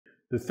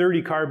The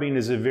 .30 carbine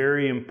is a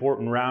very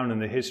important round in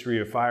the history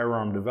of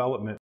firearm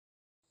development.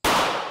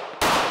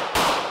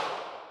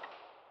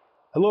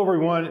 Hello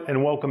everyone,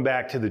 and welcome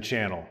back to the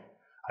channel.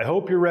 I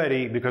hope you're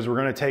ready because we're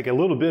going to take a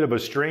little bit of a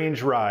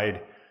strange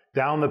ride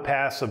down the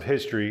paths of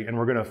history, and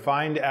we're going to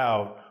find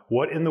out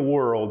what in the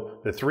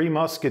world the Three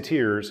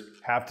Musketeers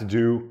have to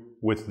do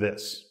with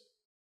this.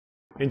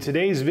 In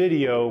today's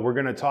video, we're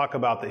going to talk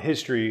about the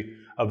history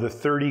of the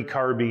 .30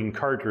 carbine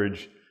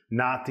cartridge,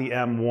 not the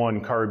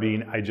M1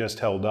 carbine I just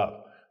held up.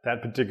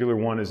 That particular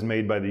one is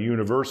made by the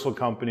Universal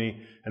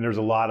Company, and there's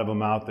a lot of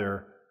them out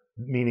there,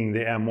 meaning the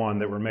M1,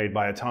 that were made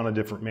by a ton of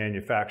different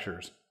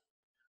manufacturers.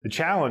 The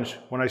challenge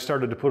when I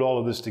started to put all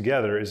of this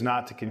together is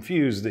not to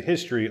confuse the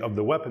history of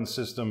the weapon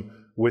system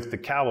with the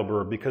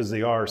caliber, because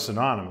they are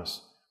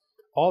synonymous.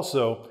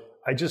 Also,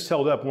 I just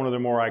held up one of the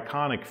more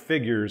iconic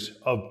figures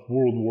of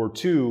World War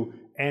II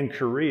and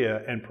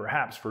Korea, and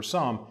perhaps for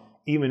some,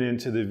 even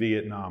into the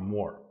Vietnam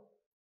War.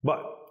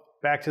 But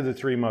back to the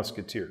Three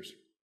Musketeers.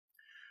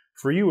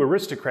 For you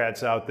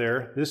aristocrats out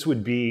there, this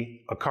would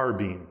be a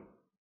carbine.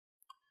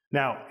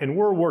 Now, in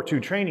World War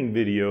II training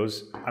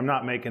videos, I'm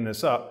not making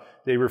this up,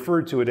 they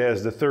referred to it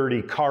as the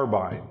 .30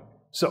 carbine.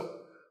 So,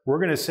 we're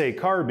going to say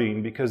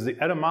carbine because the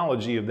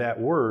etymology of that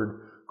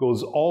word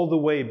goes all the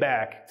way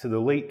back to the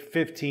late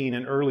 15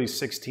 and early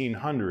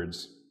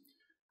 1600s.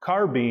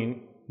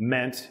 Carbine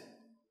meant,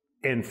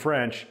 in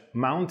French,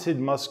 mounted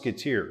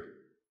musketeer.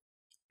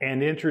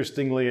 And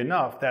interestingly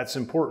enough, that's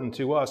important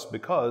to us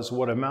because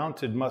what a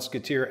mounted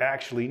musketeer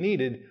actually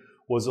needed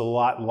was a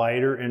lot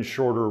lighter and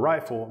shorter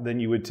rifle than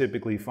you would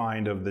typically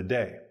find of the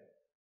day.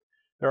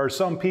 There are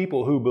some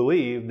people who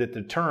believe that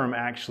the term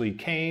actually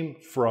came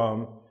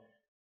from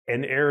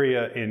an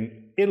area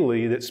in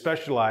Italy that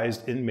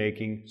specialized in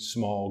making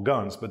small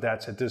guns, but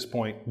that's at this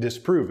point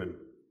disproven.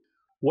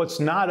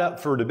 What's not up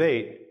for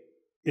debate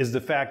is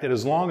the fact that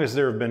as long as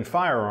there have been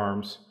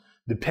firearms,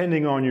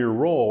 depending on your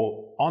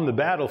role on the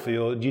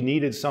battlefield, you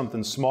needed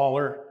something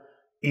smaller,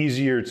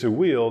 easier to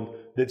wield,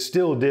 that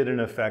still did an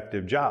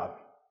effective job.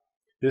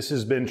 This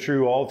has been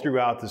true all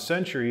throughout the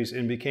centuries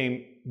and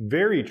became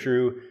very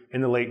true in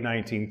the late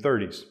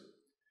 1930s.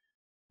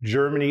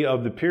 Germany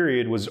of the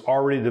period was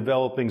already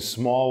developing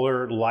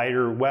smaller,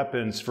 lighter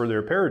weapons for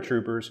their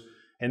paratroopers,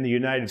 and the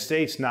United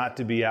States, not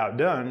to be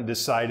outdone,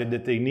 decided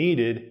that they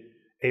needed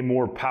a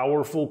more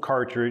powerful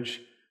cartridge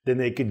than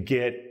they could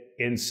get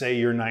in, say,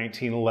 your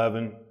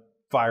 1911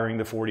 firing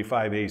the .45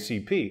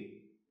 ACP.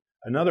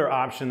 Another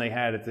option they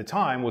had at the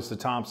time was the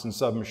Thompson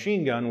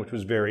submachine gun, which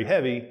was very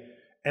heavy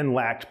and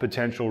lacked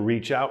potential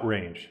reach-out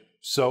range.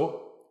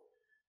 So,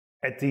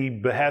 at the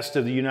behest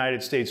of the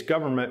United States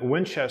government,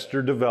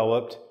 Winchester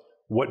developed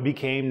what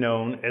became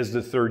known as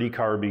the .30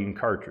 carbine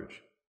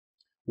cartridge.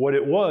 What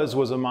it was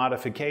a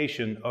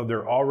modification of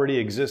their already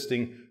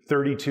existing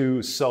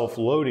 .32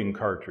 self-loading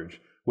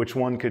cartridge, which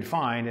one could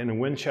find in a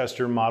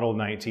Winchester model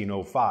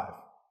 1905.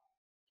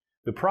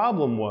 The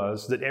problem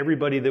was that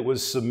everybody that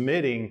was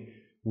submitting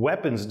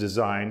weapons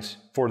designs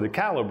for the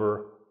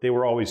caliber, they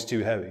were always too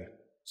heavy.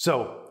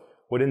 So,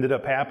 what ended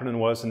up happening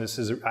was, and this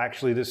is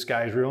actually this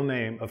guy's real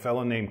name, a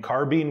fellow named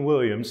Carbine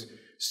Williams,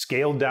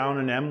 scaled down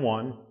an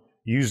M1,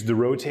 used the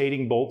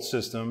rotating bolt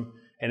system,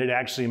 and it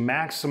actually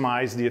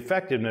maximized the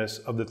effectiveness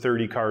of the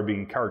 .30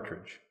 carbine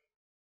cartridge.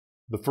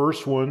 The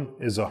first one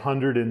is a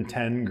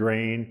 110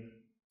 grain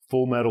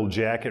full metal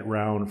jacket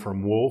round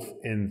from Wolf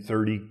in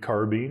 .30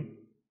 carbine.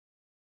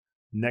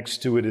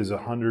 Next to it is a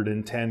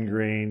 110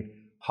 grain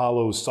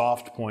hollow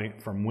soft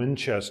point from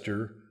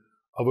Winchester,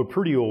 of a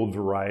pretty old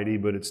variety,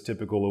 but it's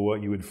typical of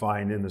what you would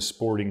find in the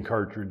sporting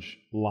cartridge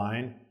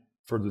line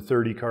for the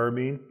 .30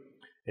 carbine.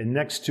 And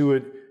next to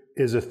it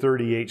is a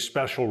 .38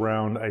 special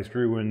round I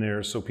threw in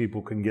there so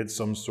people can get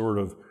some sort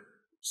of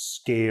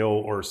scale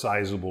or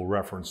sizable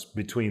reference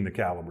between the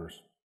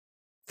calibers.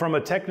 From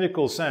a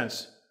technical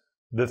sense,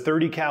 the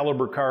 .30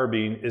 caliber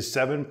carbine is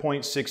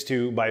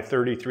 7.62 by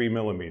 33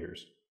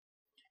 millimeters.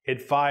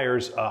 It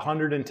fires a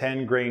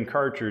 110 grain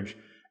cartridge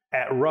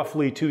at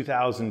roughly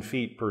 2,000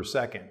 feet per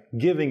second,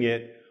 giving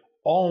it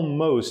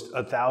almost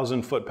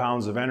 1,000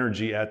 foot-pounds of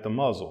energy at the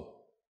muzzle.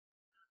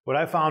 What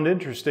I found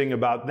interesting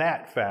about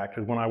that fact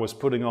when I was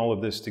putting all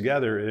of this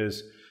together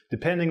is,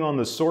 depending on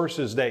the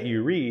sources that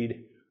you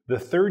read, the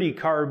 .30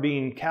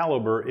 carbine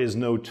caliber is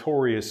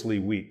notoriously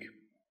weak.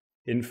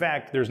 In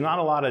fact, there's not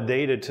a lot of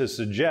data to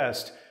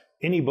suggest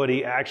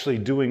anybody actually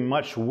doing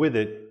much with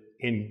it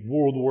in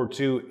World War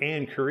II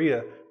and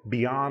Korea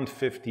beyond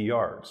 50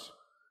 yards.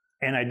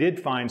 And I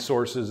did find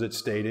sources that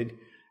stated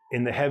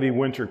in the heavy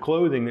winter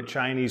clothing that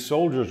Chinese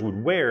soldiers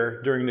would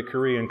wear during the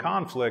Korean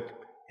conflict,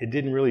 it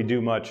didn't really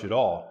do much at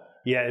all.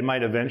 Yeah, it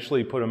might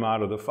eventually put them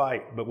out of the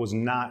fight, but was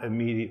not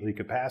immediately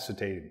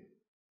capacitated.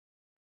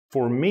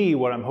 For me,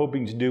 what I'm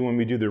hoping to do when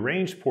we do the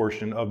range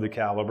portion of the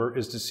caliber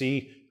is to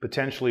see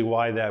potentially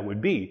why that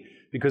would be.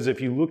 Because if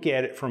you look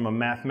at it from a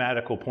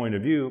mathematical point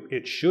of view,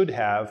 it should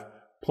have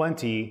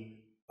plenty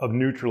of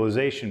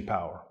neutralization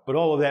power. But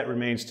all of that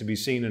remains to be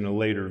seen in a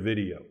later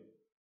video.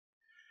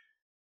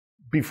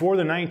 Before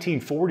the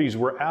 1940s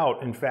were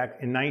out, in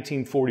fact, in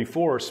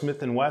 1944,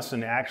 Smith &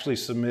 Wesson actually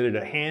submitted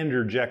a hand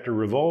ejector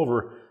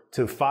revolver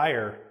to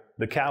fire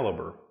the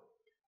caliber.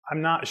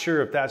 I'm not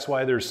sure if that's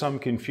why there's some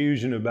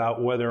confusion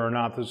about whether or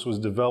not this was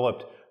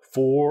developed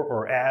for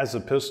or as a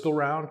pistol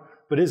round,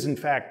 but is in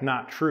fact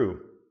not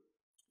true.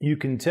 You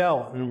can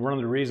tell, and one of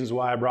the reasons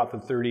why I brought the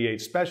 38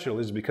 Special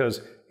is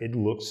because it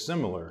looks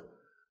similar.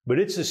 But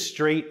it's a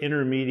straight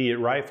intermediate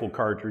rifle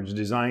cartridge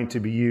designed to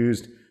be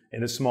used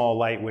in a small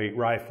lightweight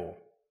rifle.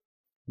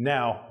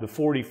 Now, the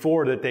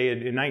 44 that they had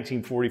in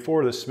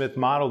 1944, the Smith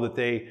model that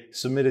they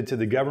submitted to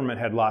the government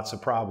had lots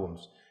of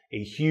problems.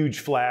 A huge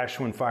flash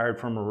when fired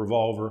from a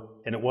revolver,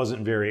 and it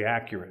wasn't very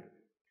accurate.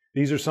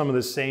 These are some of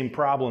the same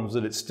problems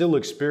that it still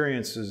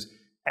experiences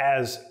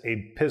as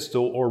a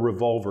pistol or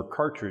revolver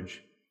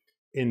cartridge.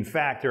 In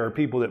fact, there are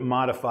people that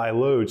modify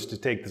loads to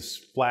take the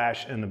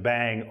flash and the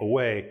bang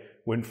away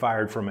when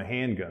fired from a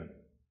handgun.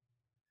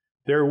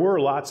 There were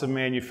lots of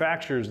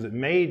manufacturers that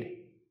made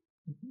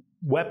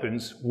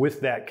weapons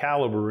with that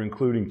caliber,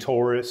 including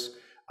Taurus.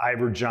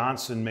 Iver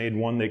Johnson made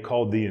one they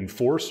called the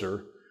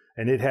Enforcer,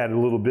 and it had a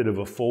little bit of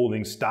a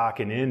folding stock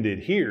and ended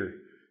here.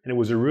 And it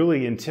was a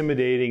really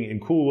intimidating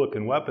and cool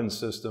looking weapon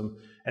system,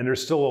 and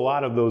there's still a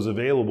lot of those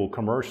available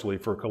commercially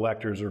for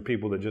collectors or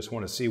people that just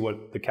want to see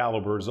what the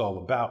caliber is all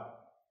about.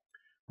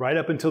 Right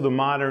up until the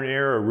modern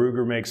era,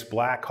 Ruger makes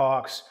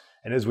Blackhawks,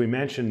 and as we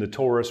mentioned, the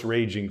Taurus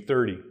Raging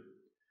 30.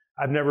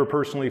 I've never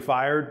personally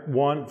fired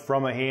one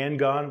from a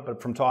handgun,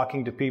 but from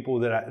talking to people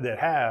that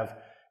have,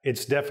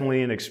 it's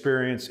definitely an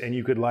experience, and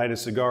you could light a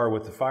cigar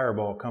with the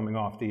fireball coming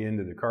off the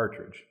end of the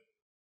cartridge.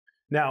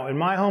 Now, in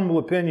my humble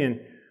opinion,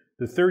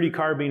 the 30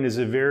 carbine is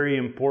a very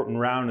important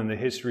round in the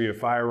history of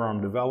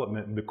firearm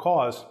development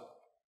because,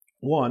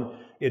 one,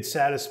 it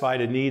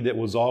satisfied a need that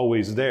was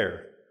always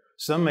there.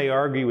 Some may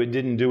argue it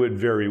didn't do it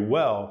very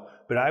well,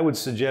 but I would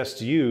suggest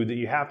to you that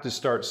you have to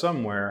start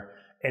somewhere,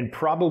 and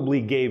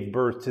probably gave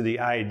birth to the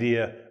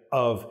idea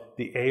of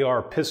the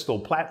AR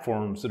pistol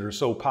platforms that are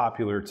so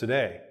popular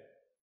today.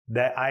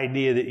 That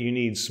idea that you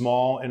need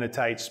small in a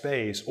tight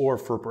space, or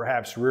for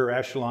perhaps rear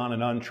echelon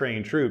and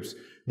untrained troops,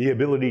 the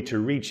ability to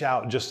reach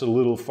out just a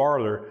little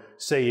farther,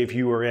 say if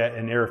you were at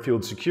an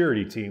airfield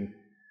security team.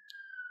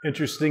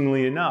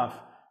 Interestingly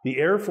enough, the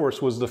Air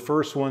Force was the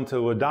first one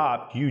to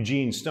adopt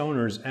Eugene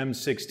Stoner's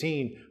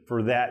M16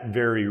 for that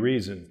very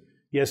reason.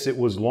 Yes, it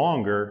was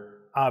longer,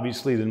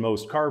 obviously, than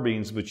most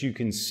carbines, but you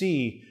can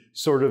see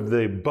sort of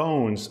the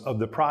bones of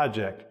the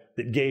project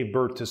that gave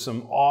birth to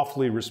some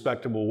awfully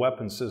respectable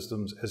weapon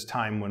systems as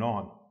time went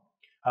on.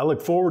 I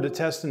look forward to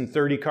testing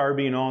 30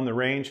 carbine on the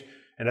range,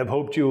 and I've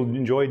hoped you'll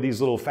enjoy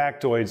these little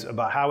factoids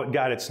about how it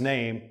got its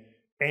name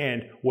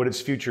and what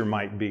its future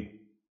might be.